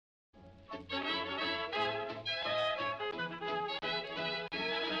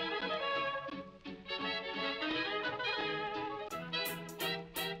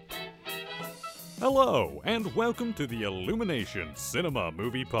Hello, and welcome to the Illumination Cinema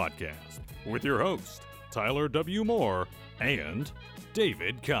Movie Podcast with your host, Tyler W. Moore and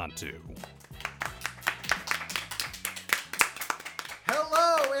David Cantu.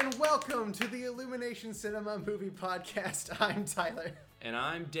 Hello, and welcome to the Illumination Cinema Movie Podcast. I'm Tyler. And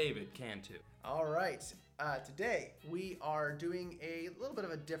I'm David Cantu. All right. Today, we are doing a little bit of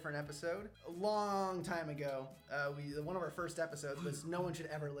a different episode. A long time ago, one of our first episodes, which no one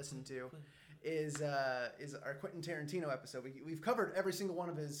should ever listen to, is our Quentin Tarantino episode. We've covered every single one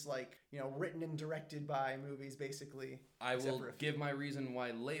of his, written and directed by movies, basically. I will give my reason why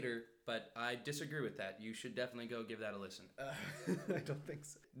later, but I disagree with that. You should definitely go give that a listen. I don't think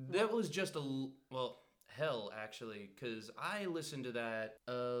so. That was just hell, actually, because I listened to that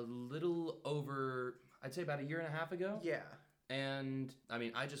a little over, I'd say about a year and a half ago. Yeah. And, I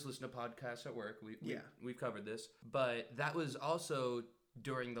mean, I just listen to podcasts at work. We've covered this. But that was also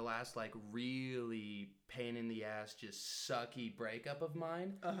during the last, really pain-in-the-ass, just sucky breakup of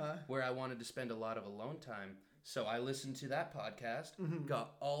mine, where I wanted to spend a lot of alone time. So I listened to that podcast,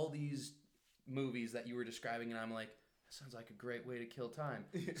 got all these movies that you were describing, and I'm like, that sounds like a great way to kill time.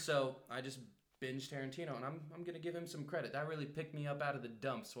 So I just binged Tarantino, and I'm gonna give him some credit. That really picked me up out of the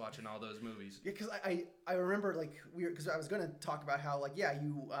dumps watching all those movies. Yeah, because I remember because I was gonna talk about how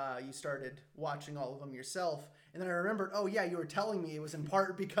you started watching all of them yourself, and then I remembered, oh yeah, you were telling me it was in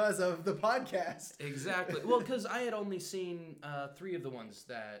part because of the podcast. Exactly. Well, because I had only seen three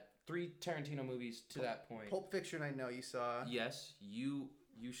Tarantino movies to that point. Pulp Fiction, I know you saw. Yes, you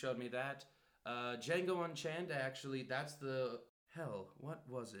showed me that. Django Unchained, actually, that's the... Hell, what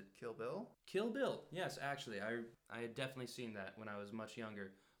was it? Kill Bill? Kill Bill. Yes, actually. I had definitely seen that when I was much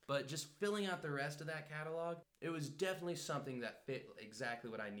younger. But just filling out the rest of that catalog, it was definitely something that fit exactly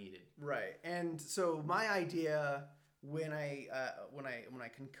what I needed. Right. And so my idea when I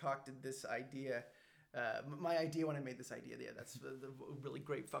concocted this idea, when I made this idea, yeah, that's a really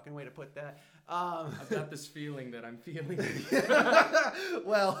great fucking way to put that. I've got this feeling that I'm feeling.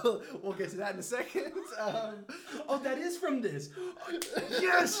 Well, we'll get to that in a second. That is from this.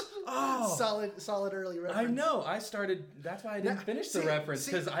 Yes! Oh! Solid early reference. I know. That's why I didn't finish the reference,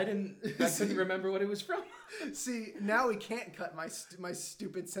 because I couldn't remember what it was from. See, now we can't cut my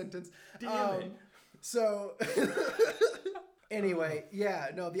stupid sentence. Damn it. So... Anyway,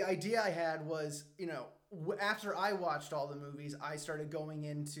 the idea I had was, after I watched all the movies, I started going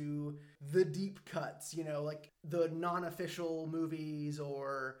into the deep cuts, like the non-official movies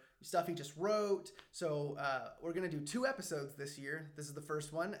or stuff he just wrote. So we're going to do 2 episodes this year. This is the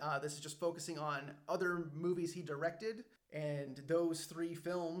first one. This is just focusing on other movies he directed. And those 3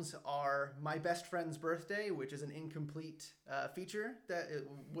 films are My Best Friend's Birthday, which is an incomplete feature that it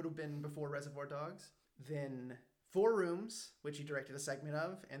would have been before Reservoir Dogs. Then... 4 Rooms, which he directed a segment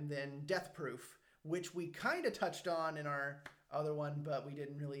of, and then Death Proof, which we kind of touched on in our other one, but we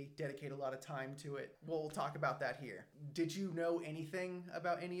didn't really dedicate a lot of time to it. We'll talk about that here. Did you know anything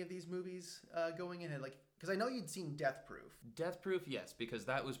about any of these movies going in? Because I know you'd seen Death Proof. Death Proof, yes, because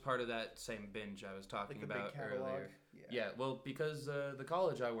that was part of that same binge I was talking about earlier. Yeah, well, because the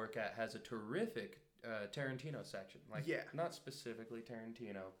college I work at has a terrific Tarantino section. Not specifically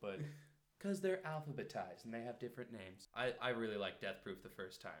Tarantino, but... Because they're alphabetized and they have different names. I really liked Death Proof the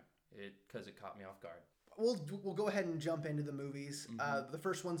first time because it caught me off guard. We'll go ahead and jump into the movies. The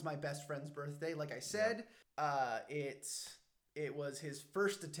first one's My Best Friend's Birthday. Like I said, it was his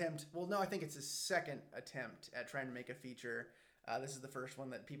first attempt. Well, no, I think it's his second attempt at trying to make a feature. This is the first one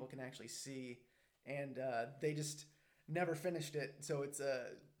that people can actually see, and they just never finished it. So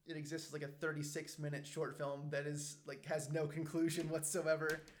it exists as like a 36-minute short film that is has no conclusion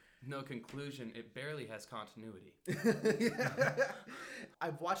whatsoever. No conclusion. It barely has continuity.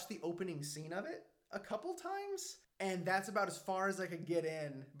 I've watched the opening scene of it a couple times, and that's about as far as I could get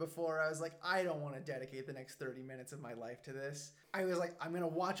in before I was like, I don't want to dedicate the next 30 minutes of my life to this. I was like, I'm gonna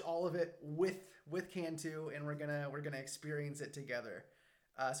watch all of it with Cantu, and we're gonna experience it together.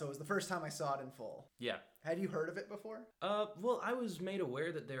 So it was the first time I saw it in full. Yeah. Had you heard of it before? Well, I was made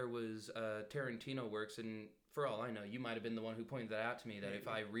aware that there was Tarantino works, and for all I know, you might have been the one who pointed that out to me, that if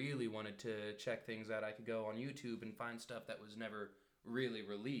I really wanted to check things out, I could go on YouTube and find stuff that was never really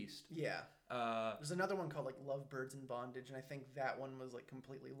released. Yeah. There's another one called Lovebirds in Bondage, and I think that one was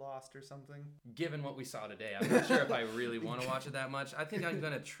completely lost or something. Given what we saw today, I'm not sure if I really want to watch it that much. I think I'm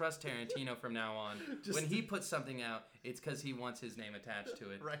going to trust Tarantino from now on. When he puts something out, it's because he wants his name attached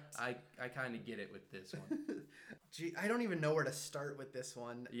to it. Right. I kind of get it with this one. Gee, I don't even know where to start with this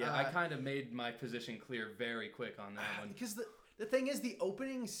one. Yeah, I kind of made my position clear very quick on that one. Because the thing is, the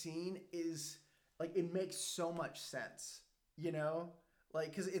opening scene is, it makes so much sense,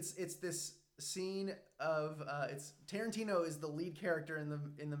 because it's this scene of it's Tarantino is the lead character in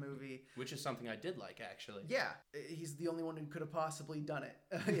the movie, which is something I did like, actually. Yeah, he's the only one who could have possibly done it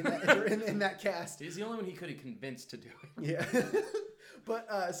in that cast. He's the only one he could have convinced to do it. Yeah.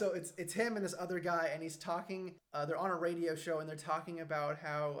 But so it's him and this other guy, and he's talking. They're on a radio show, and they're talking about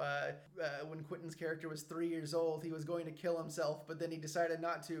how when Quentin's character was 3 years old, he was going to kill himself, but then he decided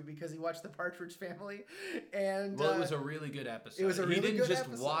not to because he watched The Partridge Family. And well, it was a really good episode. It was a really good episode. He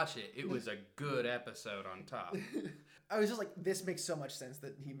didn't just watch it; it was a good episode on top. I was just like, this makes so much sense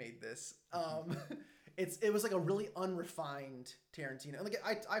that he made this. It was like a really unrefined Tarantino. Like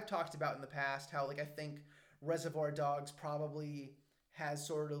I've talked about in the past how like I think Reservoir Dogs probably has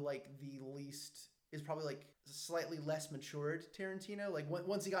sort of like is probably like slightly less matured Tarantino. Like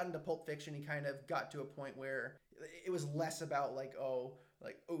once he got into Pulp Fiction, he kind of got to a point where it was less about like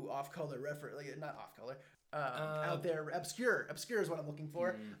off color reference, like not off color, out there obscure is what I'm looking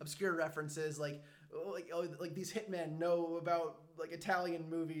for. Obscure references like these hitmen know about like Italian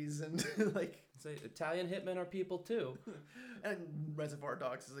movies and like say Italian hitmen are people too. And Reservoir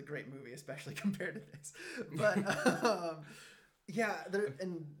Dogs is a great movie, especially compared to this. But yeah,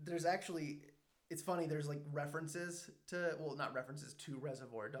 there's actually, it's funny, there's like references to, well, not references to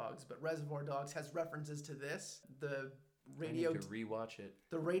Reservoir Dogs, but Reservoir Dogs has references to this. The radio, I need to rewatch it.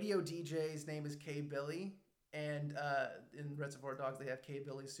 The radio DJ's name is K Billy, and in Reservoir Dogs they have K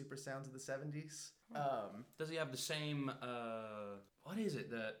Billy's Super Sounds of the 70s. Does he have the same, what is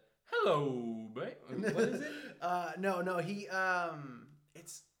it, hello, babe? What is it? No, he,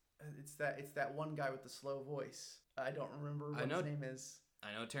 it's that one guy with the slow voice. I don't remember what his name is.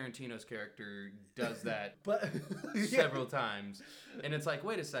 I know Tarantino's character does that but several times. And it's like,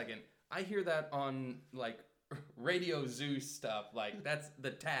 wait a second. I hear that on like Radio Zeus stuff. Like that's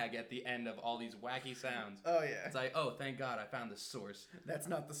the tag at the end of all these wacky sounds. Oh yeah. It's like, oh, thank God I found the source. That's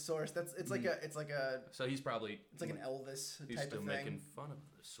not the source. It's like a So he's probably it's like an Elvis he's type still of thing. Making fun of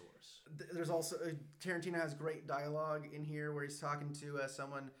the source. There's also Tarantino has great dialogue in here where he's talking to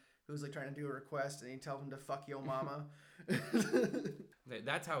someone who's like trying to do a request, and he tells him to fuck yo mama.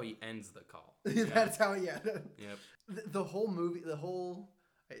 That's how he ends the call. That's how, yeah. Yep. The whole movie,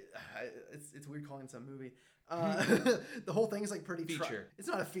 it's weird calling it a movie. The whole thing is like pretty feature. It's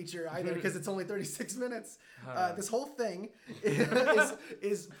not a feature either because it's only 36 minutes. This whole thing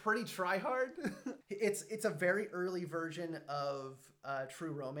is pretty try hard. It's a very early version of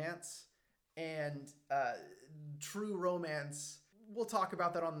True Romance, and True Romance. We'll talk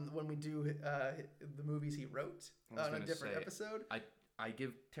about that when we do the movies he wrote on a different episode. I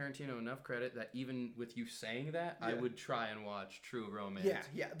give Tarantino enough credit that even with you saying that, I would try and watch True Romance.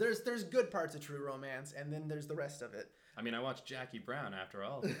 Yeah. There's good parts of True Romance, and then there's the rest of it. I mean, I watched Jackie Brown after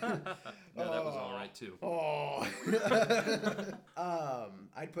all. No, that was all right too.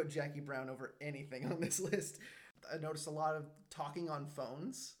 I'd put Jackie Brown over anything on this list. I noticed a lot of talking on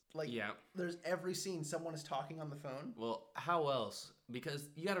phones. Like, there's every scene someone is talking on the phone. Well, how else? Because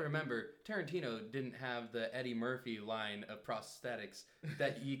you got to remember, Tarantino didn't have the Eddie Murphy line of prosthetics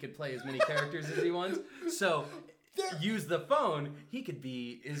that he could play as many characters as he wants. So, use the phone. He could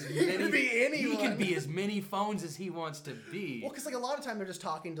be as many. He could be anyone. He could be as many phones as he wants to be. Well, because like a lot of time they're just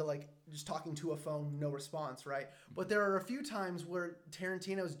talking to a phone, no response, right? But there are a few times where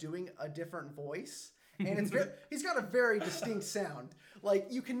Tarantino's doing a different voice. And he's got a very distinct sound. Like,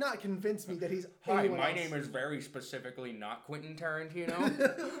 you cannot convince me that he's Hi, my name is very specifically not Quentin Tarantino. I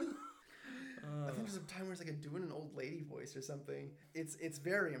think there's a time where it's like doing an old lady voice or something. It's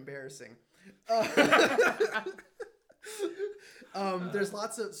very embarrassing. There's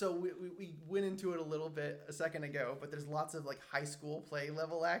lots of, so we went into it a little bit a second ago, but there's lots of like high school play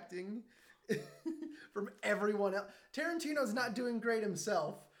level acting from everyone else. Tarantino's not doing great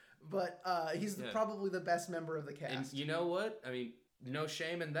himself. But he's probably the best member of the cast. And you know what? I mean, no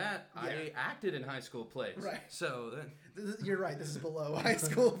shame in that. Yeah. I acted in high school plays. Right. So you're right. This is below high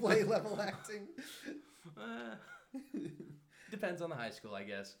school play level acting. Depends on the high school, I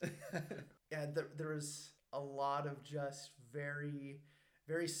guess. Yeah, there was a lot of just very,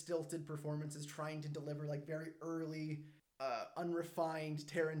 very stilted performances trying to deliver like very early, unrefined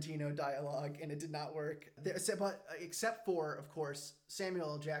Tarantino dialogue, and it did not work. But except for, of course, Samuel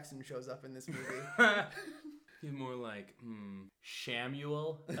L. Jackson shows up in this movie. He's more like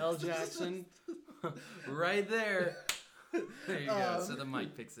Shamuel L. Jackson, right there. There you go. So the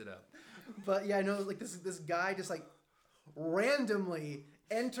mic picks it up. But yeah, I know like this guy just like randomly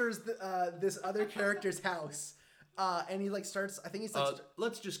enters this other character's house. And he like starts. I think he's like.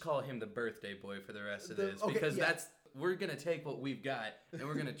 Let's just call him the birthday boy for the rest of this, because we're gonna take what we've got and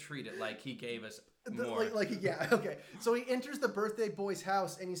we're gonna treat it like he gave us more. Yeah, okay. So he enters the birthday boy's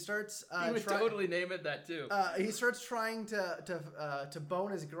house and he starts. He would totally name it that too. He starts trying to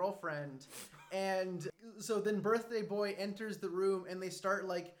bone his girlfriend, and so then birthday boy enters the room and they start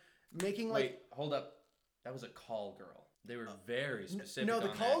like making like. Wait, hold up. That was a call girl. They were very specific. No, the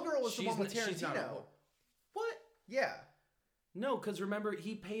on call that. girl was the one with She's not a Tarantino. whore. What? Yeah. No, because remember,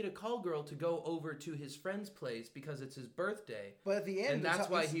 he paid a call girl to go over to his friend's place because it's his birthday. But at the end, and that's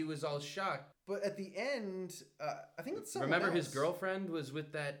why he was all shocked. But at the end, I think it's someone Remember, else. his girlfriend was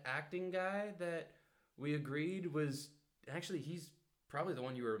with that acting guy that we agreed was actually he's probably the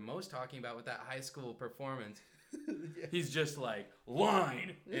one you were most talking about with that high school performance. Yeah. He's just like,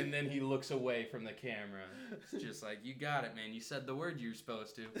 line! And then he looks away from the camera. It's just like, you got it, man. You said the word you're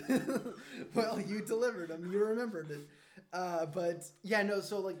supposed to. Well, you delivered them. You remembered it. But yeah, no.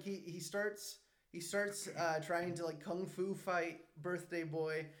 So like he starts trying to like kung fu fight birthday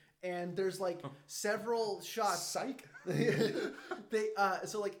boy, and there's like several shots. Psych.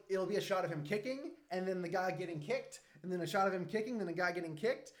 So like it'll be a shot of him kicking, and then the guy getting kicked, and then a shot of him kicking, then a guy getting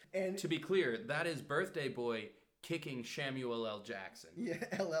kicked. And to be clear, that is birthday boy kicking Samuel L. Jackson. Yeah,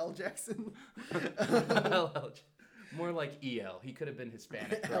 LL Jackson. LL. More like EL. He could have been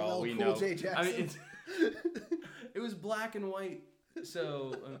Hispanic for all we know. J. Jackson. I mean, it was black and white.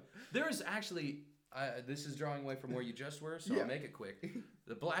 So there is actually. This is drawing away from where you just were, so I'll make it quick.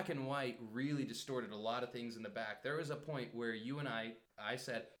 The black and white really distorted a lot of things in the back. There was a point where you and I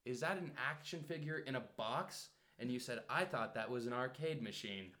said, "Is that an action figure in a box?" And you said, I thought that was an arcade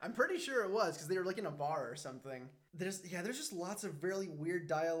machine. I'm pretty sure it was, because they were like in a bar or something. There's just lots of really weird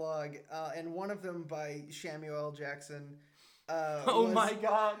dialogue, and one of them by Samuel L. Jackson. My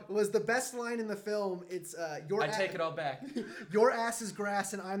God. Was the best line in the film. It's, I take it all back. Your ass is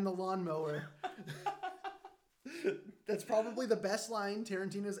grass and I'm the lawnmower. That's probably the best line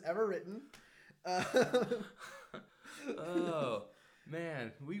Tarantino's ever written. Oh.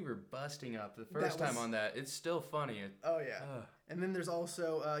 Man, we were busting up the first time on that. It's still funny. Oh, yeah. And then there's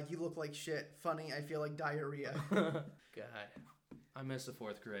also, you look like shit. Funny, I feel like diarrhea. God, I miss the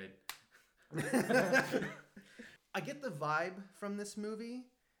 4th grade. I get the vibe from this movie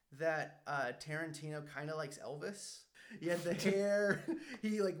that Tarantino kind of likes Elvis. He had the hair.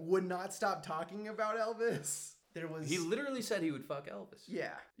 He, like, would not stop talking about Elvis. He literally said he would fuck Elvis.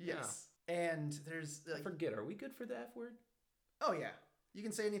 Yeah. Yes. Yeah. And there's... like, forget, are we good for the F word? Oh, yeah. You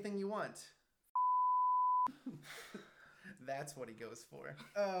can say anything you want. That's what he goes for.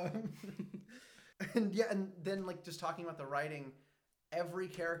 And then like just talking about the writing, every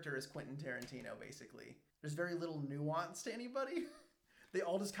character is Quentin Tarantino, basically. There's very little nuance to anybody. They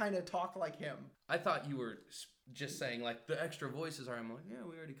all just kind of talk like him. I thought you were just saying like the extra voices are. I'm like, yeah,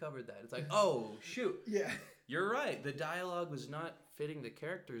 we already covered that. It's like, oh, shoot. Yeah. You're right. The dialogue was not fitting the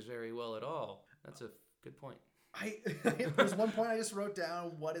characters very well at all. That's a good point. There's one point I just wrote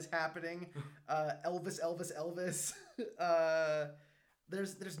down, what is happening? Elvis.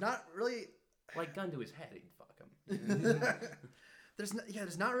 There's not really... Like gun to his head, he'd fuck him.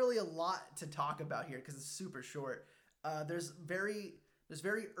 There's not really a lot to talk about here because it's super short. There's very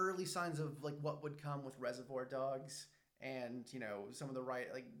early signs of like what would come with Reservoir Dogs, and you know some of the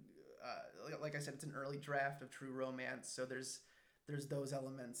like I said, it's an early draft of True Romance, so there's those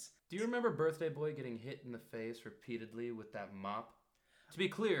elements. Do you remember Birthday Boy getting hit in the face repeatedly with that mop? To be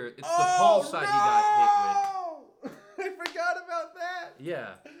clear, it's the pole side he got hit with. I forgot about that.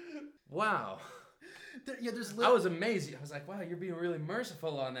 Yeah. Wow. I was amazed. I was like, wow, you're being really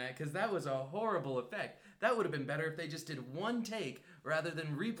merciful on that, because that was a horrible effect. That would have been better if they just did one take rather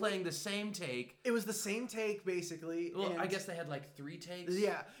than replaying the same take. It was the same take, basically. Well, I guess they had like 3 takes.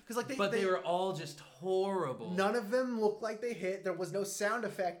 Yeah, because like they were all just horrible. None of them looked like they hit. There was no sound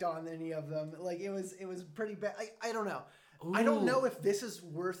effect on any of them. Like it was pretty bad. I don't know. Ooh. I don't know if this is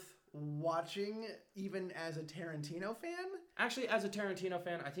worth watching even as a Tarantino fan. Actually, as a Tarantino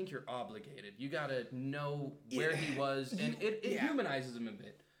fan, I think you're obligated. You gotta know where he was, and it humanizes him a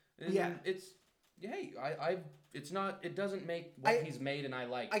bit. And it doesn't make what he's made and I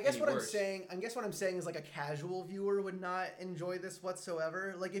like. I guess what worse. I guess what I'm saying is like a casual viewer would not enjoy this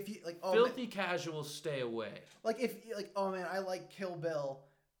whatsoever. Like if you like filthy casuals, stay away. Like if oh man, I like Kill Bill,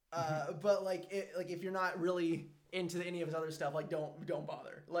 but like if you're not really into any of his other stuff, like don't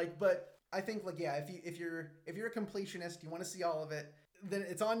bother. Like, but I think like if you're a completionist, you want to see all of it, then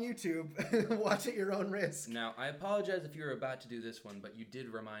it's on YouTube. Watch at your own risk. Now, I apologize if you were about to do this one, but you did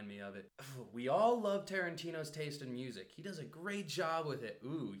remind me of it. We all love Tarantino's taste in music. He does a great job with it.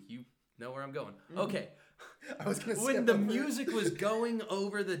 Ooh, you know where I'm going. Okay. I was gonna when the music was going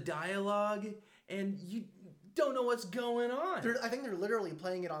over the dialogue, and don't know what's going on. I think they're literally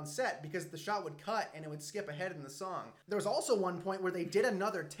playing it on set because the shot would cut and it would skip ahead in the song. There was also one point where they did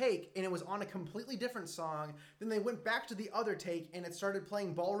another take and it was on a completely different song. Then they went back to the other take and it started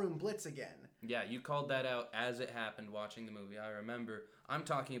playing Ballroom Blitz again. Yeah, you called that out as it happened watching the movie. I remember. I'm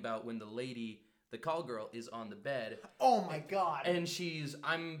talking about when the call girl, is on the bed. Oh my God. And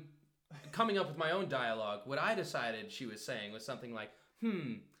I'm coming up with my own dialogue. What I decided she was saying was something like,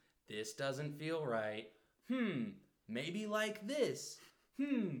 this doesn't feel right. Maybe like this.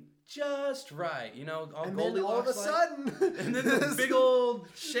 Just right. You know, all and Goldilocks. Then all of a sudden. And then this big old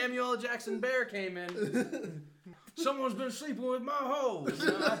Samuel L. Jackson bear came in. Someone's been sleeping with my hose.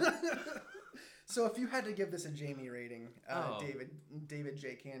 You know? So if you had to give this a Jamie rating, David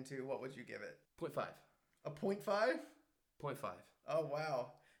J. Cantu, what would you give it? 0.5. A 0.5? 0.5. Oh,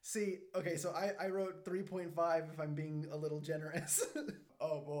 wow. See, okay, so I wrote 3.5 if I'm being a little generous.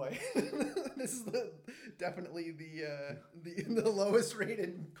 Oh boy, this is definitely the lowest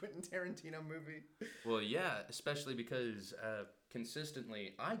rated Quentin Tarantino movie. Well, yeah, especially because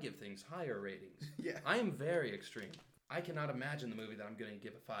consistently I give things higher ratings. Yeah, I am very extreme. I cannot imagine the movie that I'm going to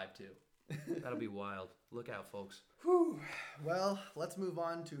give a 5 to. That'll be wild. Look out, folks. Whew. Well, let's move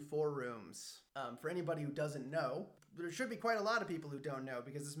on to Four Rooms. For anybody who doesn't know, there should be quite a lot of people who don't know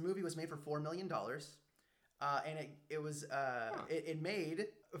because this movie was made for $4 million. And it made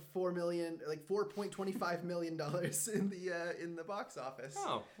 $4.25 million in the box office.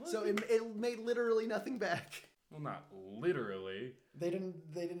 Oh, well, so it made literally nothing back. Well, not literally. They didn't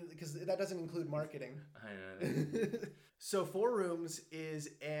because that doesn't include marketing. I know. So Four Rooms is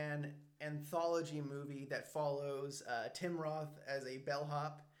an anthology movie that follows Tim Roth as a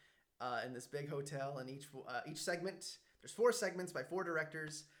bellhop in this big hotel, and each segment, there's 4 segments by 4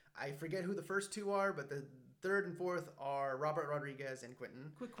 directors. I forget who the first 2 are, but the third and fourth are Robert Rodriguez and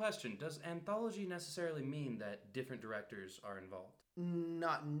Quentin. Quick question. Does anthology necessarily mean that different directors are involved?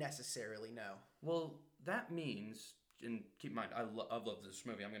 Not necessarily, no. Well, that means, and keep in mind, I love this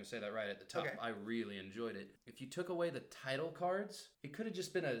movie. I'm going to say that right at the top. Okay. I really enjoyed it. If you took away the title cards, it could have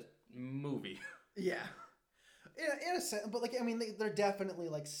just been a movie. Yeah. In a sense, but they're definitely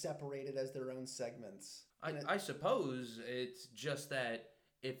separated as their own segments. I suppose it's just that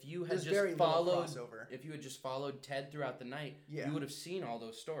if you had if you had just followed Ted throughout the night, you would have seen all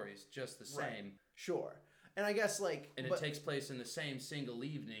those stories just the same. Right. Sure. And I guess it takes place in the same single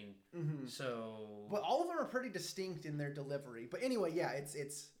evening. Mm-hmm. So but all of them are pretty distinct in their delivery. But anyway, yeah,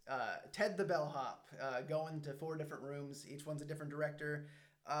 it's Ted the bellhop going to 4 different rooms. Each one's a different director.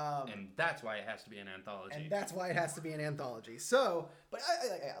 And that's why it has to be an anthology. So, but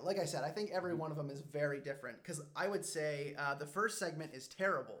like I said, I think every one of them is very different because I would say the first segment is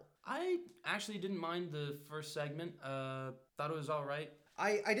terrible. I actually didn't mind the first segment. Thought it was all right.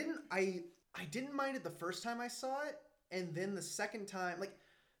 I didn't mind it the first time I saw it, and then the second time,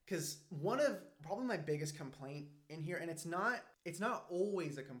 because one of probably my biggest complaint in here, and it's not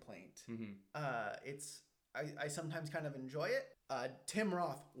always a complaint. Mm-hmm. I sometimes kind of enjoy it. Tim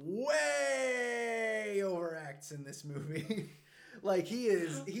Roth way overacts in this movie. He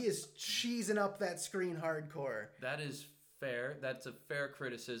is cheesing up that screen hardcore. That is fair. That's a fair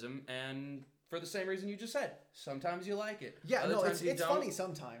criticism, and for the same reason you just said. Sometimes you like it. Yeah, it's funny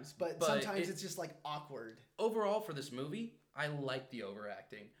sometimes, but sometimes it's just awkward. Overall, for this movie, I like the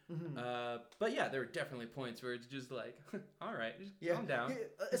overacting. Mm-hmm. But yeah, there are definitely points where it's just all right, just calm down.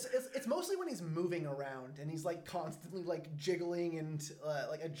 It's mostly when he's moving around and he's constantly jiggling and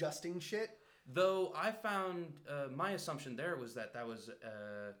adjusting shit. Though I found my assumption there was that was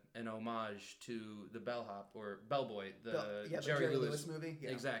an homage to the bellhop or bellboy, the Jerry Lewis movie. Yeah.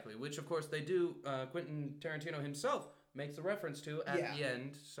 Exactly, which of course they do. Quentin Tarantino himself makes a reference to at the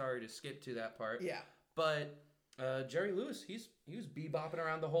end. Sorry to skip to that part. Yeah, but Jerry Lewis, he was bebopping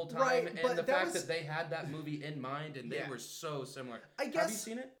around the whole time, right, and the fact that they had that movie in mind and they were so similar. I guess, have you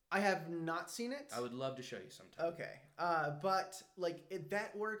seen it? I have not seen it. I would love to show you sometime. Okay, but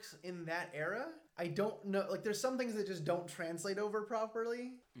that works in that era. I don't know. There's some things that just don't translate over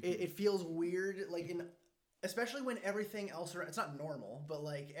properly. Mm-hmm. It feels weird, especially when everything else around, it's not normal, but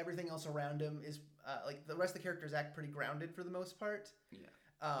everything else around him is the rest of the characters act pretty grounded for the most part. Yeah.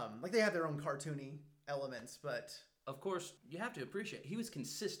 They have their own cartoony elements, but of course you have to appreciate he was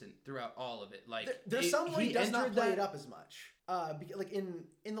consistent throughout all of it. There's some where he does not play it up as much.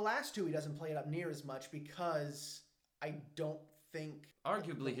 In the last 2, he doesn't play it up near as much because I don't think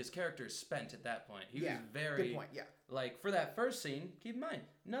arguably his character is spent at that point. He was very good point. Yeah, for that first scene, keep in mind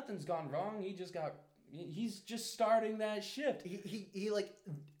nothing's gone wrong. He's just starting that shift. He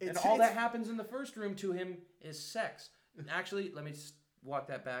and all that happens in the first room to him is sex. Actually, let me walk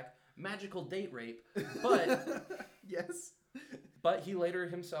that back. Magical date rape, but yes. But he later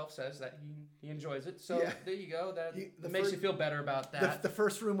himself says that he enjoys it. So there you go. That makes you feel better about that. The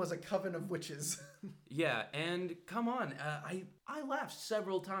first room was a coven of witches. Yeah, and come on, I laughed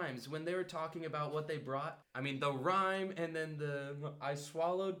several times when they were talking about what they brought. I mean, the rhyme and then the I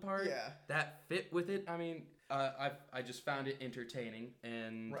swallowed part. Yeah. That fit with it. I mean, I just found it entertaining.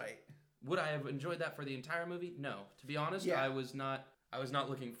 And right. Would I have enjoyed that for the entire movie? No. To be honest, I was not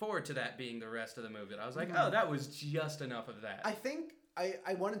looking forward to that being the rest of the movie. I was like, oh, that was just enough of that. I think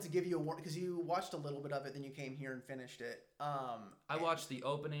I wanted to give you a warning because you watched a little bit of it, then you came here and finished it. I watched the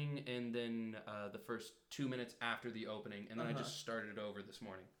opening and then the first 2 minutes after the opening, and then I just started it over this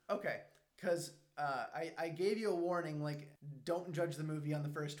morning. Okay, because I gave you a warning, like, don't judge the movie on the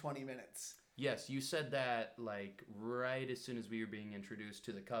first 20 minutes. Yes, you said that, like, right as soon as we were being introduced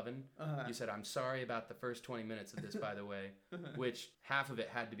to the coven. You said, I'm sorry about the first 20 minutes of this, by the way, which half of it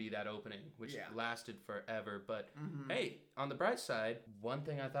had to be that opening, which lasted forever. But, hey, on the bright side, one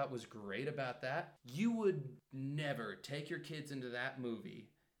thing I thought was great about that, you would never take your kids into that movie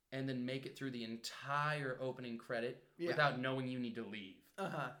and then make it through the entire opening credit without knowing you need to leave.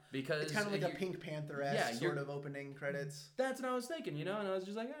 Because it's kind of like a Pink Panther-esque sort of opening credits. That's what I was thinking, you know? And I was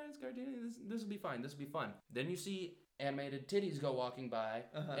just like, it's cartoony. This will be fine. This will be fun. Then you see animated titties go walking by,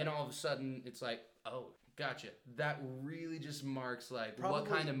 and all of a sudden it's like, oh, gotcha. That really just marks like what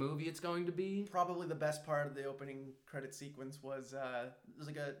kind of movie it's going to be. Probably the best part of the opening credit sequence was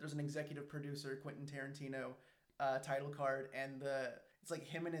there's an executive producer, Quentin Tarantino, title card, and it's like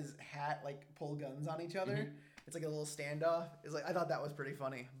him and his hat like pull guns on each other. It's like a little standoff. It's like I thought that was pretty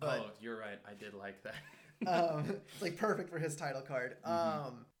funny. But you're right. I did like that. It's like perfect for his title card.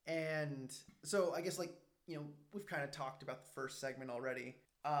 And so I guess like, you know, we've kind of talked about the first segment already.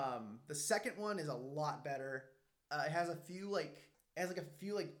 The second one is a lot better. It has a few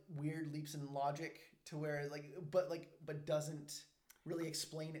weird leaps in logic to where but doesn't really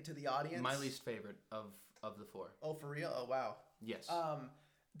explain it to the audience. My least favorite of the four. Oh, for real? Oh, wow. Yes.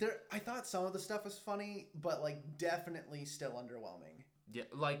 I thought some of the stuff was funny, but like definitely still underwhelming. Yeah,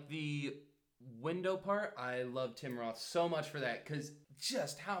 like the window part, I love Tim Roth so much for that because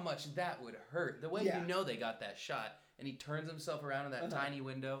just how much that would hurt. The way you know they got that shot, and he turns himself around in that tiny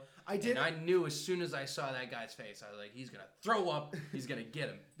window. And I knew as soon as I saw that guy's face, I was like, he's gonna throw up. He's gonna get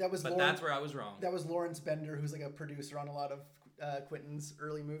him. That's where I was wrong. That was Lawrence Bender, who's like a producer on a lot of Quentin's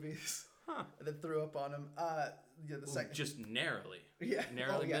early movies. That threw up on him. The second, just narrowly. Yeah,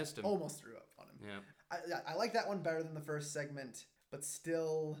 narrowly missed him. Almost threw up on him. Yeah, I like that one better than the first segment, but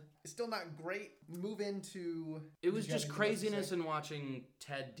still not great. Move into. It was just craziness and watching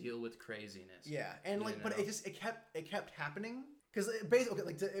Ted deal with craziness. Yeah, and like, but it kept happening because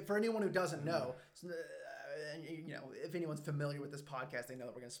basically, for anyone who doesn't know. And you know, if anyone's familiar with this podcast, they know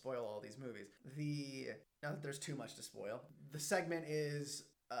that we're going to spoil all these movies. Not that there's too much to spoil. The segment is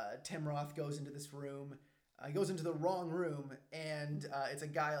Tim Roth goes into this room. He goes into the wrong room, and it's a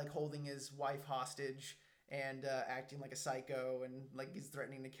guy like holding his wife hostage and acting like a psycho, and like he's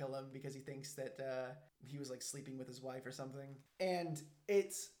threatening to kill him because he thinks that he was like sleeping with his wife or something. And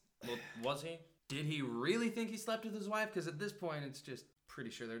it's was he? Did he really think he slept with his wife? Because at this point, it's just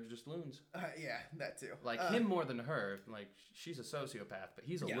pretty sure they're just loons. Yeah, that too. Like him more than her. Like she's a sociopath, but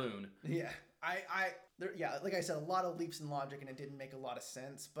he's a loon. Yeah. Like I said, a lot of leaps in logic, and it didn't make a lot of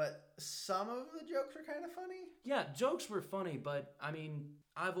sense. But some of the jokes were kind of funny. Yeah, jokes were funny, but I mean,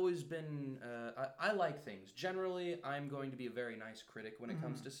 I've always been. I like things. Generally, I'm going to be a very nice critic when it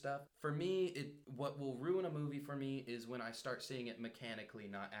comes to stuff. For me, what will ruin a movie for me is when I start seeing it mechanically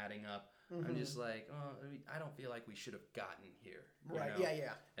not adding up. I'm just like, I don't feel like we should have gotten here. Right, know?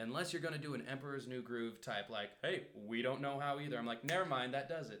 Yeah. Unless you're going to do an Emperor's New Groove type, like, hey, we don't know how either. I'm like, never mind, that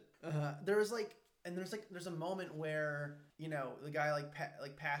does it. There's a moment where, you know, the guy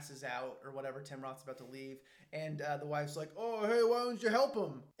like passes out or whatever, Tim Roth's about to leave, and the wife's like, oh, hey, why don't you help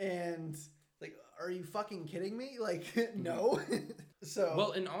him? And like, are you fucking kidding me? Like, no. So.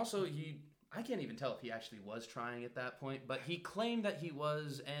 Well, and also I can't even tell if he actually was trying at that point, but he claimed that he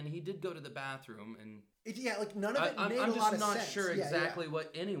was, and he did go to the bathroom, and none of it made a lot of sense. I'm just not sure exactly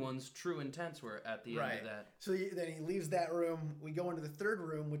what anyone's true intents were at the end of that. So then he leaves that room. We go into the third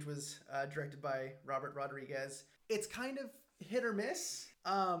room, which was directed by Robert Rodriguez. It's kind of hit or miss,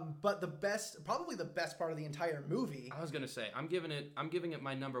 but probably the best part of the entire movie. I was gonna say I'm giving it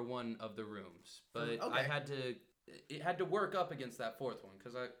my number one of the rooms, but okay. I had to. it had to work up against that fourth one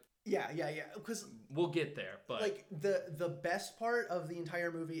because Yeah. Because we'll get there, but like the best part of the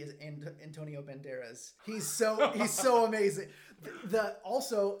entire movie is Antonio Banderas. He's so amazing.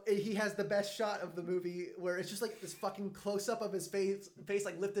 Also he has the best shot of the movie where it's just like this fucking close up of his face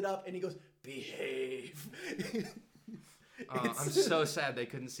like lifted up, and he goes, "Behave." I'm so sad they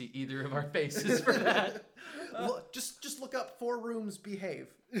couldn't see either of our faces for that. Just look up 4 rooms, behave.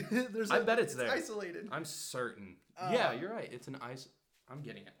 I bet it's there. Isolated. I'm certain. Yeah, you're right. It's an ice. I'm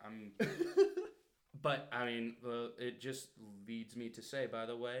getting it. But I mean, it just leads me to say, by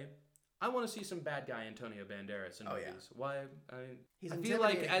the way, I want to see some bad guy Antonio Banderas in movies. Yeah. Why? He's I feel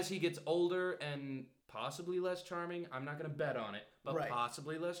like as he gets older and possibly less charming, I'm not going to bet on it, but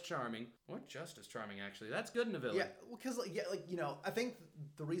possibly less charming, or just as charming, actually. That's good in a villain. Yeah, because I think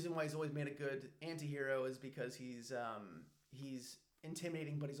the reason why he's always made a good anti-hero is because he's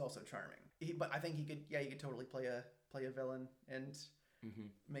intimidating, but he's also charming. But I think he could totally play a villain and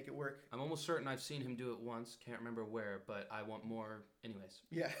make it work. I'm almost certain I've seen him do it once. Can't remember where, but I want more. Anyways.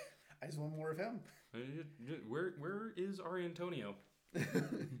 Yeah, I just want more of him. Where is our Antonio?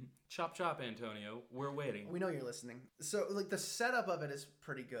 Chop chop, Antonio. We're waiting. We know you're listening. So like the setup of it is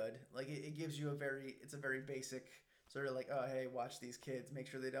pretty good. Like it gives you it's a very basic sort of like, oh hey, watch these kids, make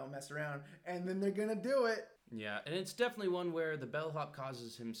sure they don't mess around, and then they're gonna do it. Yeah, and it's definitely one where the bellhop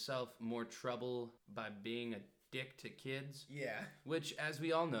causes himself more trouble by being a dick to kids. Yeah. Which, as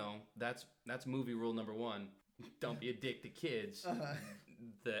we all know, that's movie rule number 1. Don't be a dick to kids.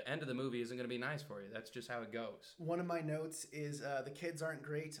 The end of the movie isn't going to be nice for you. That's just how it goes. One of my notes is the kids aren't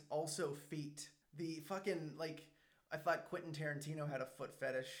great. Also, feet. The fucking, like, I thought Quentin Tarantino had a foot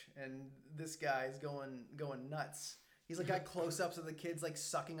fetish, and this guy's going nuts. He's like got close-ups of the kids like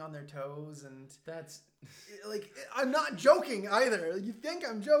sucking on their toes, and that's like, I'm not joking either. You think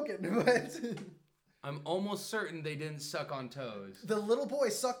I'm joking, but I'm almost certain they didn't suck on toes. The little boy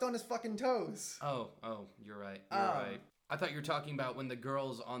sucked on his fucking toes. Oh, you're right. You're right. I thought you were talking about when the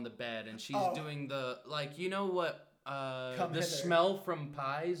girl's on the bed and she's doing the, like, you know what the smell from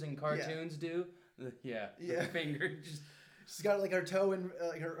pies and cartoons do? Yeah. The finger just... She's got like her toe in,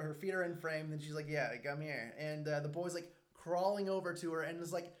 her feet are in frame, and she's like, yeah, come here. And the boy's like crawling over to her, and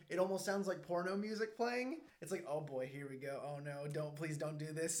it's like, it almost sounds like porno music playing. It's like, oh boy, here we go. Oh no, please don't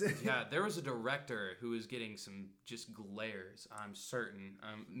do this. Yeah, there was a director who was getting some just glares, I'm certain.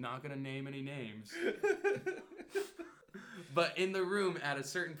 I'm not going to name any names. But in the room at a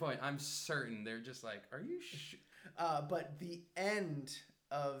certain point, I'm certain they're just like, are you but the end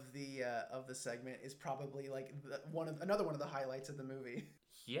of the segment is probably like another one of the highlights of the movie.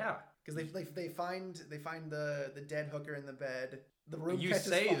 Yeah, because they find the dead hooker in the bed. The room you catches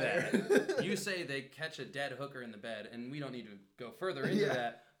say fire. That you say they catch a dead hooker in the bed, and we don't need to go further into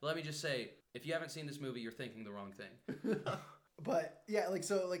that. But let me just say, if you haven't seen this movie, you're thinking the wrong thing. But yeah,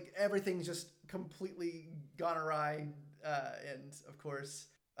 like everything's just completely gone awry, and of course.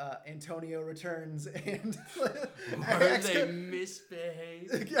 Antonio returns and they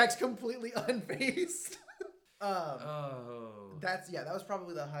misbehave. Acts completely unfazed. That was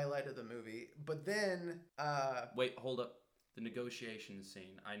probably the highlight of the movie. But then, wait, hold up. The negotiation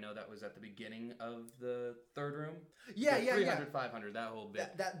scene. I know that was at the beginning of the third room. Yeah, 300, 500, that whole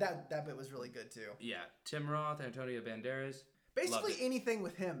bit. That bit was really good too. Yeah, Tim Roth, Antonio Banderas. Basically anything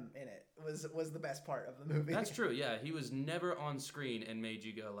with him in it was the best part of the movie. That's true. Yeah, he was never on screen and made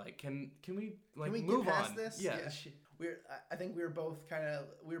you go like, can we like can we move get past on? This? Yeah. I think we were both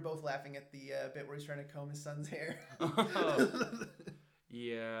laughing at the bit where he's trying to comb his son's hair.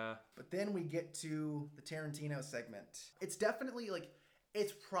 Yeah. But then we get to the Tarantino segment. It's definitely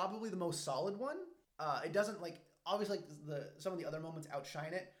it's probably the most solid one. It doesn't obviously some of the other moments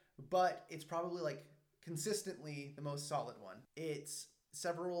outshine it, but it's probably consistently the most solid one. It's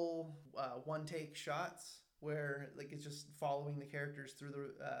several one-take shots where it's just following the characters through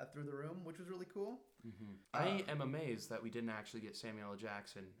the room, which was really cool. Mm-hmm. I am amazed that we didn't actually get Samuel L.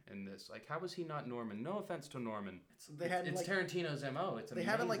 Jackson in this. How was he not Norman? No offense to Norman. It's Tarantino's MO. It's they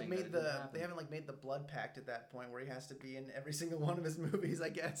haven't made the blood pact at that point where he has to be in every single one of his movies. I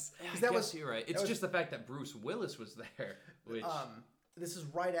guess. You're right. It's just the fact that Bruce Willis was there. Which this is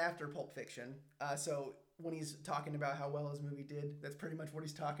right after Pulp Fiction. So when he's talking about how well his movie did, that's pretty much what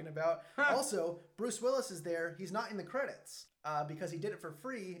he's talking about. Also, Bruce Willis is there. He's not in the credits because he did it for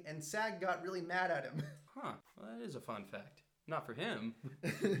free, and SAG got really mad at him. Huh. Well, that is a fun fact. Not for him.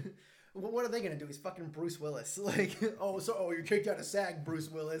 Well, what are they going to do? He's fucking Bruce Willis. You're kicked out of SAG, Bruce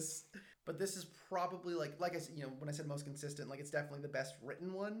Willis. But this is probably like I said, when I said most consistent, it's definitely the best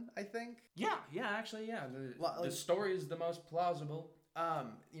written one, I think. Yeah, actually, yeah. The story is the most plausible.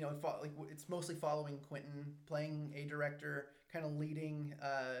 It's mostly following Quentin, playing a director, kind of leading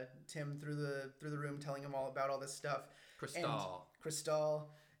Tim through the room, telling him all about all this stuff. Cristal.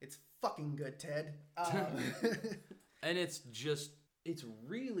 It's fucking good, Ted. And it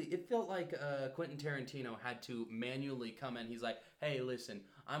felt like Quentin Tarantino had to manually come in. He's like, hey, listen,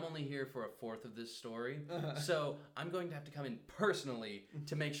 I'm only here for a fourth of this story, so I'm going to have to come in personally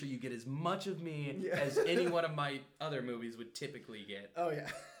to make sure you get as much of me as any one of my other movies would typically get. Oh, yeah.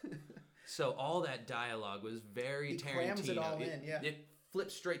 So all that dialogue was very Tarantino. He crams it all in, yeah. It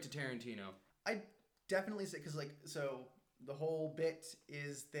flipped straight to Tarantino. I definitely say, because, so the whole bit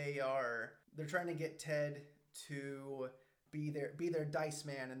is they're trying to get Ted to be their dice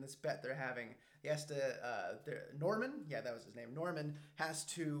man in this bet they're having. He has to Norman, that was his name. Norman has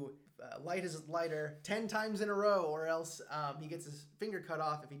to light his lighter 10 times in a row, or else he gets his finger cut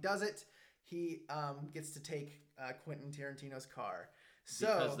off. If he does it, he gets to take Quentin Tarantino's car.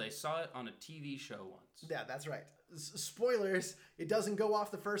 Because they saw it on a TV show once. Yeah, that's right. Spoilers, it doesn't go off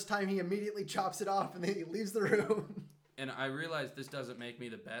the first time. He immediately chops it off and then he leaves the room. And I realize this doesn't make me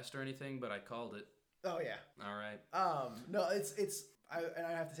the best or anything, but I called it. Oh, yeah. All right. No, I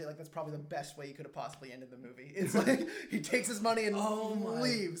have to say, that's probably the best way you could have possibly ended the movie. It's like he takes his money and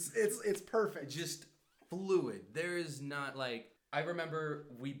leaves. It's perfect. Just fluid. There is not I remember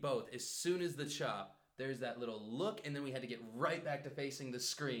we both, as soon as the chop, there's that little look, and then we had to get right back to facing the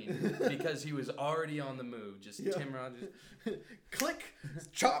screen because he was already on the move. Just Tim Rogers. Click,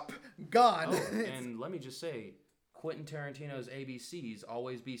 chop, gone. Oh, and let me just say, Quentin Tarantino's ABCs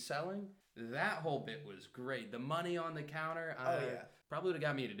always be selling. That whole bit was great. The money on the counter, probably would have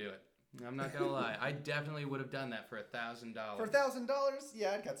got me to do it. I'm not gonna lie. I definitely would have done that for $1,000. For $1,000?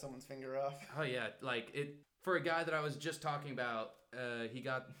 Yeah, I'd cut someone's finger off. Oh yeah, for a guy that I was just talking about. He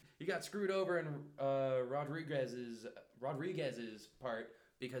got screwed over in Rodriguez's part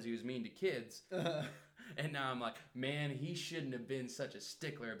because he was mean to kids. And now I'm like, man, he shouldn't have been such a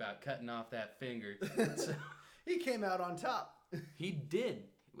stickler about cutting off that finger. So, he came out on top. He did.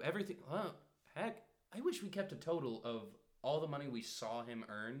 Everything. Well, heck, I wish we kept a total of all the money we saw him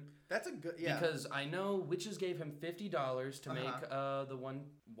earn. That's a good, yeah. Because I know Witches gave him $50 to make the one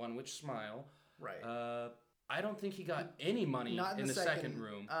witch smile. Right. I don't think he got any money in the second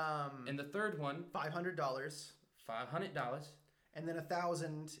room. In the third one, $500. $500. And then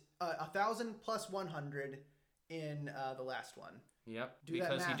 1,000 plus 100 in the last one. Yep.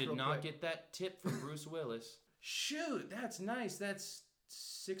 Because he did not get that tip from Bruce Willis. Shoot, that's nice. That's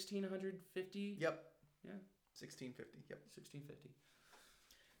 $1,650. Yep. Yeah. $1,650. Yep.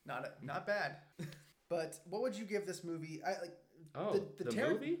 $1,650. Not bad. But what would you give this movie? The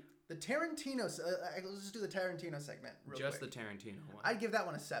movie? The Tarantino. Let's just do the Tarantino segment real quick. Just the Tarantino one. I'd give that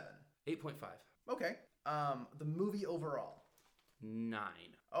one a 7. 8.5. Okay. The movie overall. 9.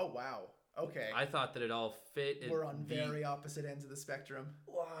 Oh wow. Okay. I thought that it all fit. We're on very opposite ends of the spectrum.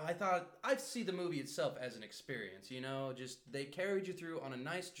 Well, I see the movie itself as an experience. Just they carried you through on a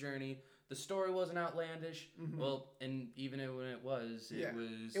nice journey. The story wasn't outlandish. Mm-hmm. Well, and even when it was,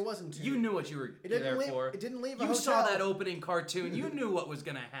 it wasn't too. You knew what you were there for. It didn't leave a hotel. You saw that opening cartoon. You knew what was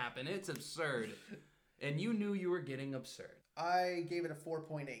going to happen. It's absurd. And you knew you were getting absurd. I gave it a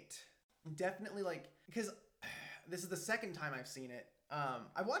 4.8. Definitely because this is the second time I've seen it.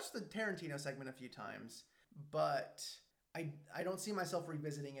 I watched the Tarantino segment a few times, but I don't see myself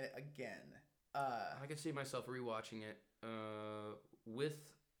revisiting it again. I can see myself rewatching it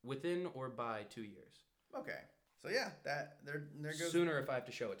within or by 2 years. Okay. So yeah, there goes... Sooner if I have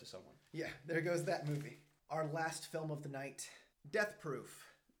to show it to someone. Yeah, there goes that movie. Our last film of the night, Death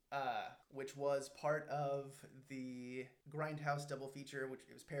Proof, which was part of the Grindhouse double feature, which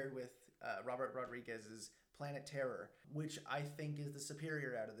it was paired with Robert Rodriguez's Planet Terror, which I think is the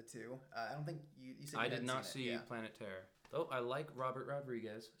superior out of the two. I don't think you said you I did not see Planet Terror. Though I like Robert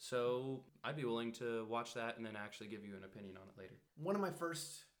Rodriguez, so I'd be willing to watch that and then actually give you an opinion on it later. One of my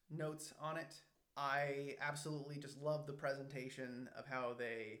first notes on it, I absolutely just love the presentation of how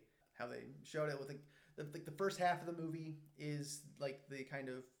they showed it with the first half of the movie is the kind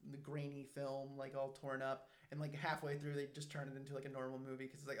of the grainy film all torn up, and halfway through they just turn it into a normal movie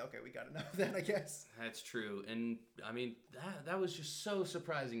because it's okay, we got enough of that, I guess. That's true. And I mean that was just so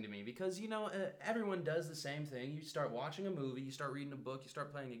surprising to me because everyone does the same thing. You start watching a movie, you start reading a book, you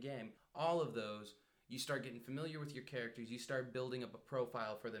start playing a game. All of those, you start getting familiar with your characters, you start building up a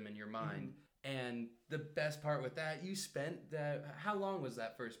profile for them in your mind. Mm-hmm. And the best part with that, you spent how long was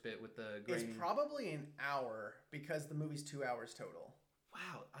that first bit with the grainy? It's probably an hour because the movie's 2 hours total.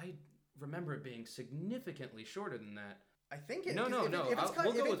 Wow, I remember it being significantly shorter than that. I think it. No.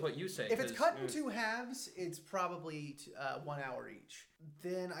 We'll go with what you say. If it's cut in two halves, it's probably 1 hour each.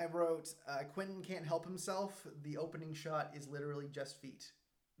 Then I wrote, Quentin can't help himself. The opening shot is literally just feet.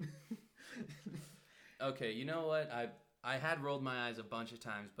 Okay, you know what? I had rolled my eyes a bunch of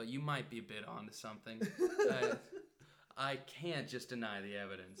times, but you might be a bit onto something. I can't just deny the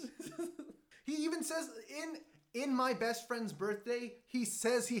evidence. He even says in My Best Friend's Birthday, he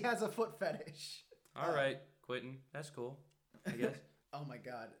says he has a foot fetish. All right, Quentin, that's cool, I guess. Oh my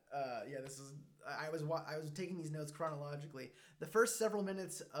god. Yeah, this is. I was taking these notes chronologically. The first several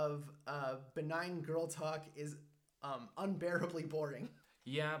minutes of benign girl talk is unbearably boring.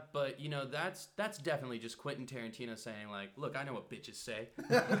 Yeah, but you know that's definitely just Quentin Tarantino saying like, "Look, I know what bitches say."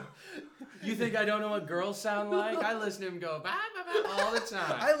 You think I don't know what girls sound like? I listen to him go bah, bah, bah, all the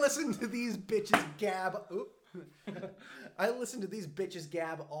time. I listen to these bitches gab. I listen to these bitches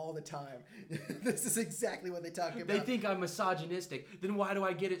gab all the time. This is exactly what they talk about. They think I'm misogynistic. Then why do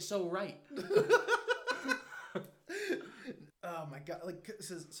I get it so right? Oh my god! Like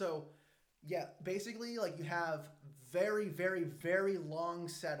so, yeah. Basically, like you have very, very, very long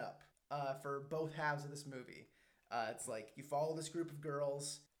setup for both halves of this movie. It's like you follow this group of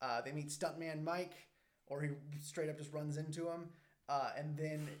girls. They meet Stuntman Mike, or he straight up just runs into him, and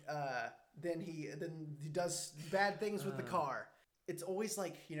then he does bad things with the car. It's always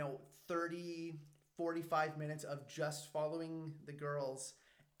like 30, 45 minutes of just following the girls,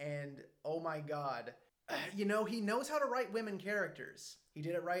 and oh my god, he knows how to write women characters. He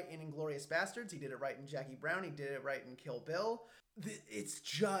did it right in Inglourious Bastards. He did it right in Jackie Brown. He did it right in Kill Bill. It's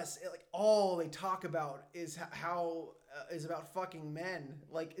just like all they talk about is how is about fucking men.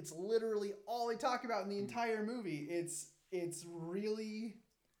 Like it's literally all they talk about in the entire movie. It's really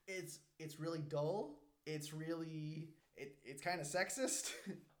dull. It's really it's kind of sexist.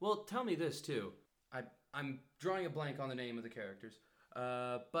 Well, tell me this too. I'm drawing a blank on the name of the characters.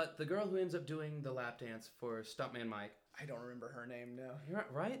 But the girl who ends up doing the lap dance for Stuntman Mike. I don't remember her name now. You're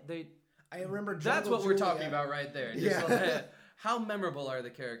right? I remember Jungle That's what Julia. we're talking about right there. Just how memorable are the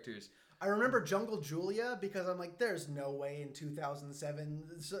characters? I remember Jungle Julia because I'm like, there's no way in 2007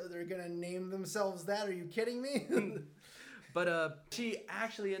 they're going to name themselves that. Are you kidding me? But she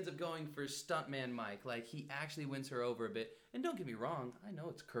actually ends up going for Stuntman Mike. Like, he actually wins her over a bit. And don't get me wrong, I know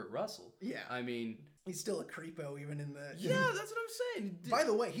it's Kurt Russell. Yeah. I mean... He's still a creepo even in the... Yeah, that's what I'm saying. By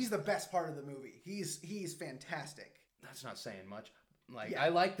the way, he's the best part of the movie. He's fantastic. That's not saying much. Like, yeah. I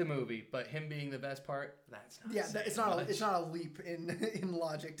like the movie, but him being the best part, that's not saying much. It's not a leap in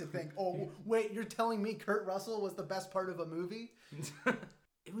logic to think, oh, wait, you're telling me Kurt Russell was the best part of a movie?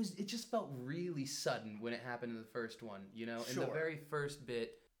 It just felt really sudden when it happened in the first one, in the very first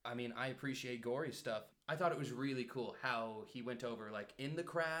bit. I mean, I appreciate gory stuff. I thought it was really cool how he went over, like, in the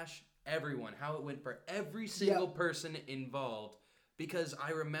crash, everyone, how it went for every single person involved. Because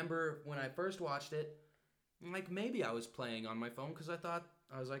I remember when I first watched it, like, maybe I was playing on my phone because I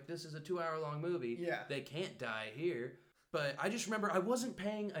was like, this is a 2-hour-long movie. Yeah. They can't die here. But I just remember I wasn't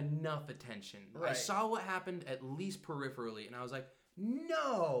paying enough attention. Right. I saw what happened at least peripherally, and I was like,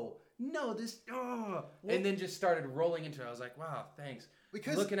 no, this, oh. Well, and then just started rolling into it. I was like, wow, thanks.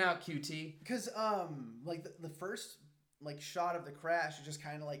 Because looking out, QT. Because, like, the first, like, shot of the crash is just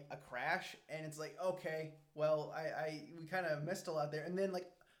kind of like a crash, and it's like, okay, well, we kind of missed a lot there. And then, like,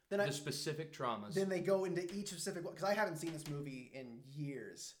 specific traumas. Then they go into each specific one because I haven't seen this movie in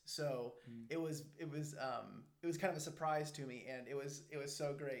years, so it was kind of a surprise to me, and it was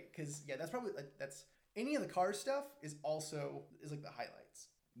so great because that's any of the car stuff is like the highlights.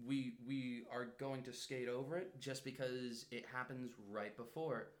 We are going to skate over it just because it happens right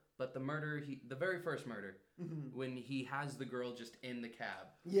before, but the very first murder when he has the girl just in the cab.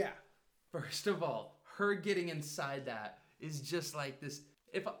 Yeah. First of all, her getting inside that is just like this.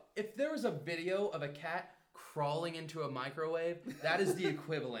 If there was a video of a cat crawling into a microwave, that is the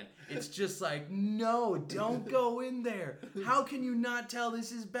equivalent. It's just like, no, don't go in there. How can you not tell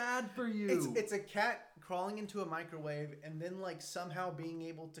this is bad for you? It's a cat crawling into a microwave and then like somehow being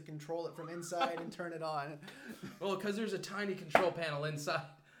able to control it from inside and turn it on. Well, because there's a tiny control panel inside.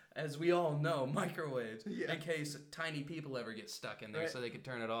 As we all know, microwaves, in case tiny people ever get stuck in there, so they can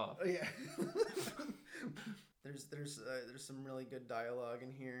turn it off. Yeah. There's some really good dialogue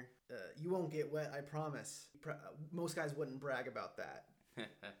in here. You won't get wet, I promise. Most guys wouldn't brag about that.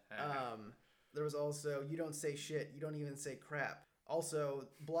 There was also, you don't say shit, you don't even say crap. Also,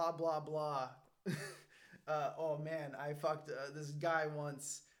 blah, blah, blah. Oh man, I fucked this guy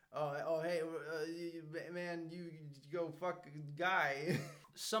once. Hey, man, you go fuck a guy.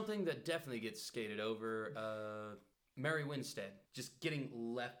 Something that definitely gets skated over, Mary Winstead, just getting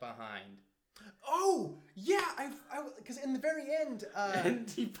left behind. Oh yeah, because in the very end, and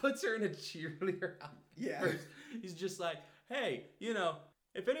he puts her in a cheerleader outfit. Yeah. First. He's just like, hey,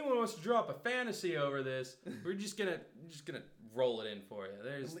 if anyone wants to drop a fantasy over this, we're just gonna roll it in for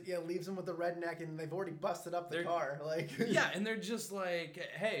you. Leaves him with the redneck, and they've already busted up the car. Like, yeah, and they're just like,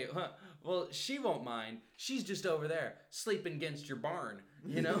 hey, well, she won't mind. She's just over there sleeping against your barn,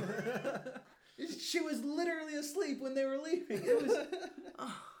 She was literally asleep when they were leaving. It was.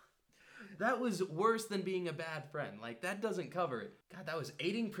 That was worse than being a bad friend. Like, that doesn't cover it. God, that was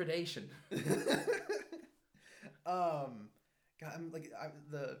aiding predation.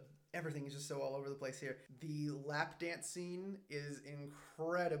 Everything is just so all over the place here. The lap dance scene is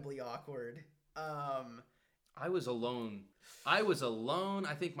incredibly awkward. I was alone. I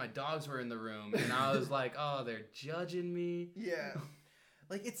think my dogs were in the room, and I was like, oh, they're judging me. Yeah.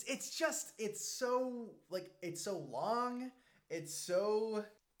 Like, it's so long.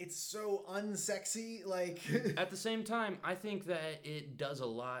 It's so unsexy, like... At the same time, I think that it does a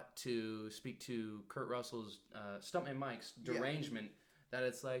lot to speak to Kurt Russell's, Stuntman Mike's derangement, that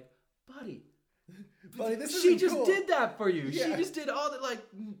it's like, buddy, she just cool. did that for you. Yeah. She just did all that, like,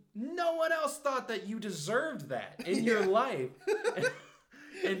 no one else thought that you deserved that in your life.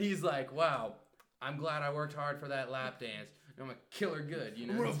 And he's like, wow, I'm glad I worked hard for that lap dance. I'm gonna kill her good,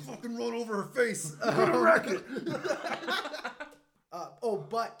 I'm gonna fucking run over her face. Wreck it.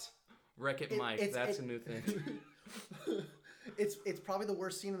 But Wreck-It Mike, that's a new thing. It's probably the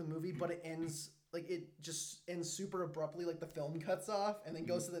worst scene in the movie, but it just ends super abruptly, like the film cuts off and then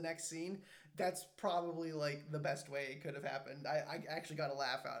goes to the next scene. That's probably like the best way it could have happened. I actually got a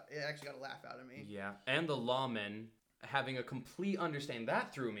laugh out. It actually got a laugh out of me. Yeah, and the lawmen having a complete understanding,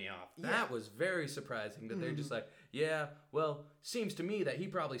 that threw me off. Yeah. That was very surprising that they're just like, yeah, well, seems to me that he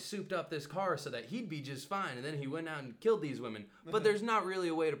probably souped up this car so that he'd be just fine, and then he went out and killed these women. But there's not really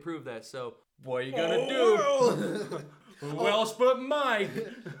a way to prove that, so what are you gonna do? Who else but Mike?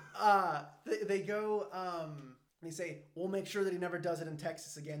 They go, they say, we'll make sure that he never does it in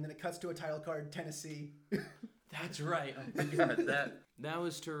Texas again. Then it cuts to a title card, Tennessee. That's right. I forgot that. That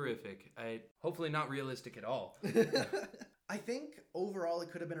was terrific. Hopefully not realistic at all. I think overall it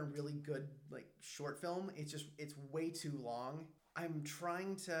could have been a really good short film. It's way too long. I'm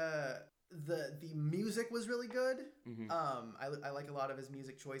trying to the music was really good. Mm-hmm. I like a lot of his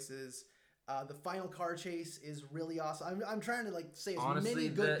music choices. The final car chase is really awesome. I'm trying to say as many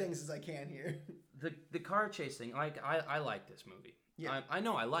good things as I can here. The car chase thing, I like this movie. Yeah. I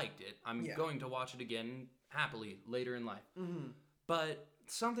know I liked it. I'm going to watch it again happily later in life. Mm-hmm. But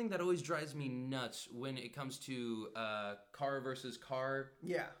something that always drives me nuts when it comes to car versus car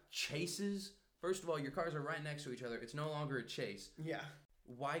chases. First of all, your cars are right next to each other. It's no longer a chase. Yeah.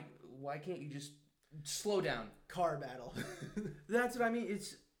 Why can't you just slow down? Car battle. That's what I mean.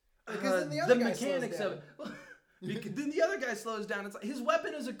 It's because then the other guy mechanics slows of it. Then the other guy slows down. It's like his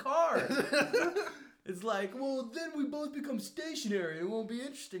weapon is a car. It's like, well, then we both become stationary. It won't be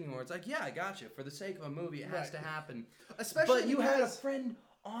interesting anymore. It's like, yeah, I got you. For the sake of a movie, it has to happen. Especially but you had a friend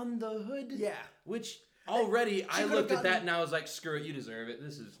on the hood. Yeah. Which already I looked at that and I was like, screw it, you deserve it.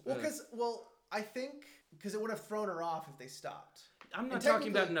 This is... I think because it would have thrown her off if they stopped. I'm not talking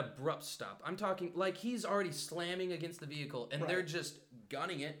about an abrupt stop. I'm talking like he's already slamming against the vehicle and they're just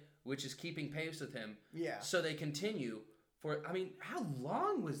gunning it, which is keeping pace with him. Yeah. So they continue for, how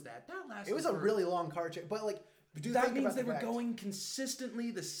long was that? That lasted. It was a really long car chase, but that means they were going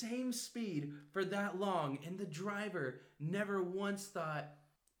consistently the same speed for that long, and the driver never once thought,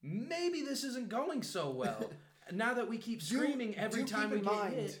 maybe this isn't going so well. Now that we keep screaming every time we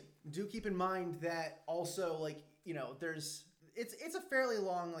get hit. Do keep in mind that also, there's... It's a fairly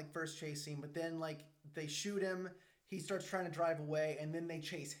long, first chase scene, but then, they shoot him, he starts trying to drive away, and then they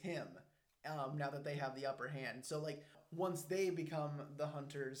chase him, now that they have the upper hand. So, once they become the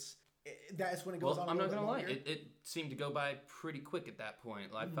hunters... that's when it goes on. I'm not gonna lie. It seemed to go by pretty quick at that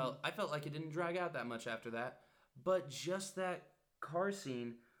point. I felt like it didn't drag out that much after that. But just that car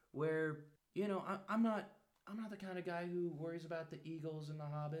scene where I'm not the kind of guy who worries about the eagles and the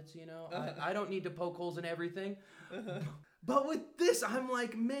hobbits. I don't need to poke holes in everything. But with this, I'm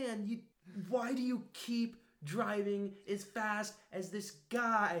like, man, why do you keep driving as fast as this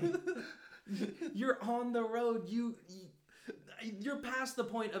guy? You're on the road. You're past the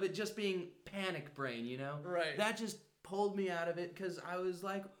point of it just being panic brain, Right. That just pulled me out of it because I was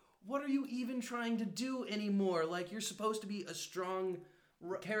like, what are you even trying to do anymore? You're supposed to be a strong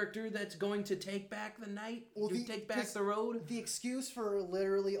character that's going to take back the night, take back the road. The excuse for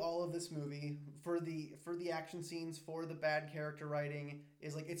literally all of this movie, for the action scenes, for the bad character writing,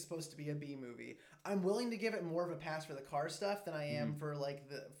 is it's supposed to be a B movie. I'm willing to give it more of a pass for the car stuff than I am for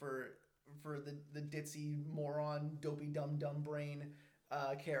for the ditzy moron dopey dumb brain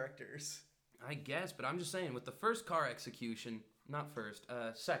characters. I guess, but I'm just saying, with the first car execution, not first,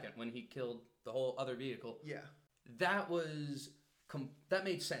 second, when he killed the whole other vehicle. Yeah. That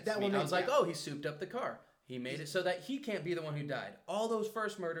made sense to me. I was like, oh, he souped up the car. He made it so that he can't be the one who died. All those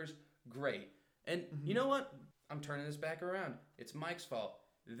first murders, great. And you know what? I'm turning this back around. It's Mike's fault.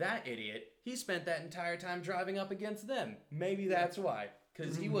 That idiot, he spent that entire time driving up against them. Maybe that's why.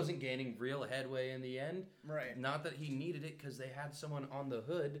 Because he wasn't gaining real headway in the end. Right. Not that he needed it, because they had someone on the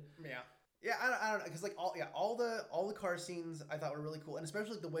hood. Yeah. Yeah, I don't know, because like all the car scenes I thought were really cool, and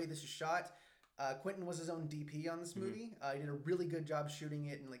especially the way this is shot. Quentin was his own DP on this movie. He did a really good job shooting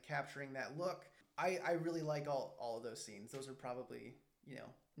it and like capturing that look. I really like all of those scenes. Those are probably, you know,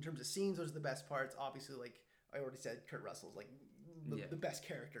 in terms of scenes, those are the best parts. Obviously, like I already said, Kurt Russell's like the best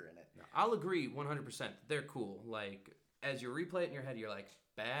character in it. No, I'll agree 100%. They're cool. Like as you replay it in your head, you're like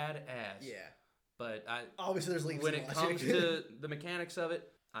badass. Yeah. But obviously there's leaps when in it logic. comes to the mechanics of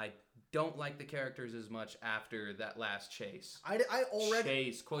it, I don't like the characters as much after that last chase. I already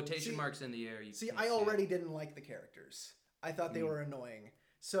chase quotation marks in the air. I already didn't like the characters. I thought they were annoying.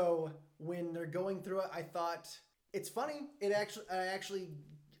 So when they're going through it, I thought it's funny. I actually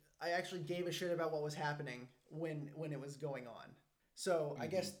gave a shit about what was happening when it was going on. So I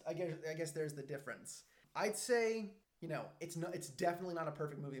guess there's the difference. I'd say, you know, it's definitely not a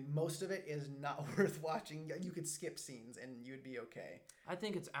perfect movie. Most of it is not worth watching. You could skip scenes and you'd be okay. I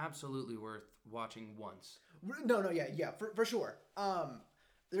think it's absolutely worth watching once. No, yeah, for sure.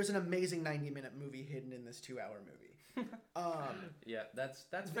 There's an amazing 90-minute movie hidden in this 2-hour movie. Yeah, that's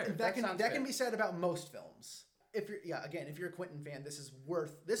fair. That can be said about most films. If you're a Quentin fan, this is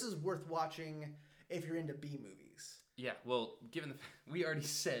worth watching if you're into B movies. Yeah, well, given we already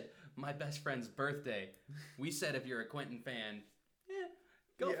said my best friend's birthday, we said if you're a Quentin fan,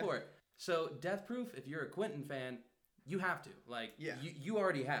 go for it. So Death Proof, if you're a Quentin fan, you have to. Like, you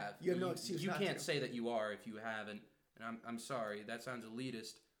already have. You have no excuse. You not can't to. say that you are if you haven't. And I'm sorry, that sounds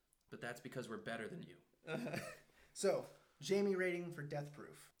elitist, but that's because we're better than you. So, Jamie rating for Death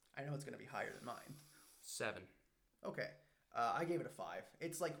Proof. I know it's going to be higher than mine. 7. Okay. I gave it a 5.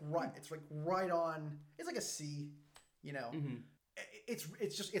 It's like right on. It's like a C, you know. Mm-hmm. It's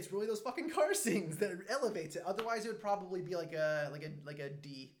really those fucking car scenes that elevates it. Otherwise, it would probably be like a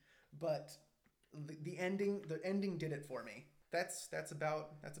D. But the ending did it for me. That's about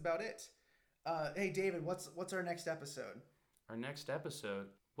it. Hey David, what's our next episode? Our next episode.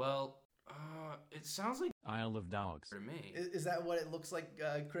 Well, it sounds like Isle of Dogs. For me. Is that what it looks like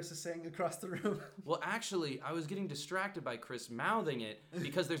Chris is saying across the room? Well, actually, I was getting distracted by Chris mouthing it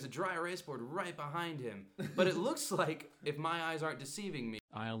because there's a dry erase board right behind him. But it looks like, if my eyes aren't deceiving me,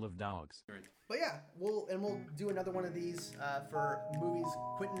 Isle of Dogs. But yeah, we'll do another one of these for movies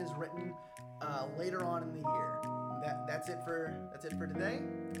Quentin has written later on in the year. That's it for today.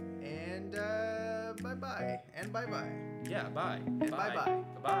 And bye bye. And bye bye. Yeah, bye. And bye bye.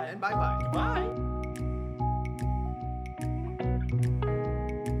 Bye. And bye bye. Bye.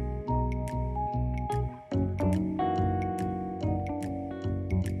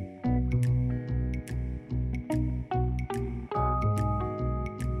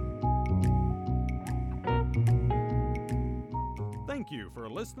 Thank you for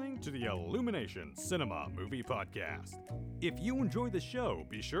listening to the Illumination Cinema Movie Podcast. If you enjoy the show,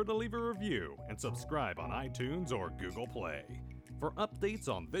 be sure to leave a review and subscribe on iTunes or Google Play. For updates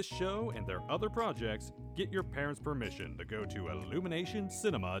on this show and their other projects, get your parents' permission to go to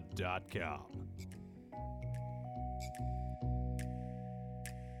illuminationcinema.com.